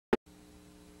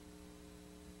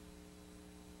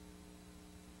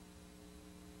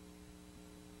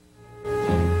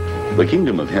The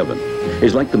kingdom of heaven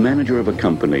is like the manager of a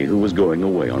company who was going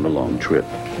away on a long trip.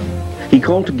 He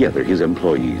called together his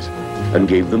employees and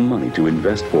gave them money to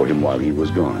invest for him while he was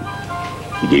gone.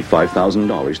 He gave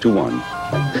 $5,000 to one,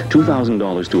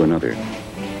 $2,000 to another,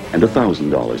 and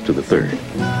 $1,000 to the third.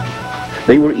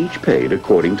 They were each paid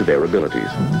according to their abilities.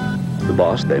 The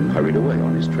boss then hurried away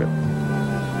on his trip.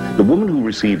 The woman who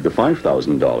received the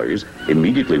 $5,000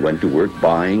 immediately went to work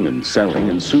buying and selling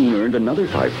and soon earned another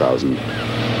 $5,000.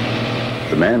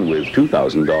 The man with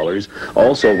 $2,000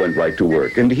 also went right to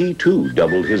work, and he too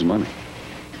doubled his money.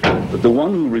 But the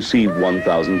one who received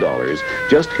 $1,000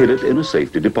 just hid it in a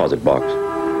safety deposit box.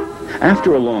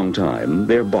 After a long time,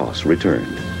 their boss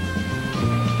returned.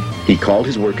 He called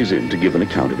his workers in to give an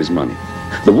account of his money.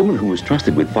 The woman who was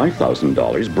trusted with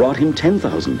 $5,000 brought him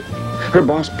 $10,000. Her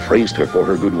boss praised her for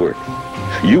her good work.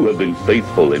 "You have been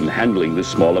faithful in handling this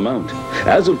small amount.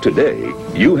 As of today,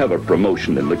 you have a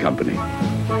promotion in the company."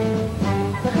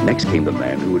 Next came the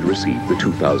man who had received the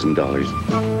 $2,000.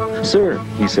 "Sir,"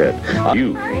 he said,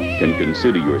 "you can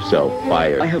consider yourself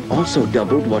fired. I have also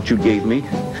doubled what you gave me.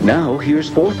 Now here's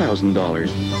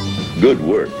 $4,000. "Good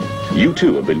work. You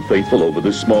too have been faithful over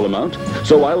this small amount,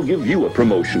 so I'll give you a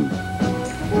promotion."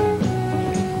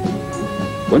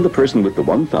 When the person with the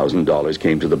 $1,000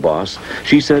 came to the boss,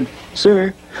 she said,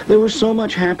 "Sir, there was so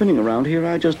much happening around here,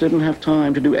 I just didn't have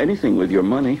time to do anything with your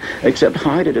money except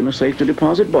hide it in a safety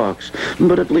deposit box.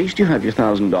 But at least you have your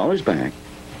 $1,000 back."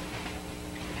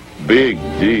 "Big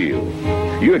deal.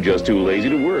 You're just too lazy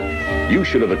to work. You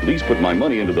should have at least put my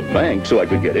money into the bank so I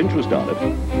could get interest on it.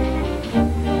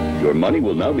 Your money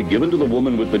will now be given to the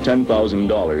woman with the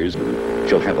 $10,000.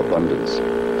 She'll have abundance.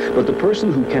 But the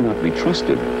person who cannot be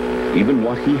trusted, even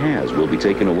what he has will be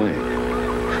taken away.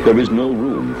 There is no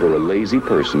room for a lazy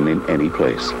person in any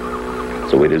place.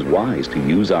 So it is wise to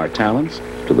use our talents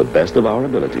to the best of our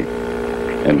ability,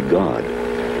 and God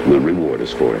will reward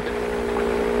us for it."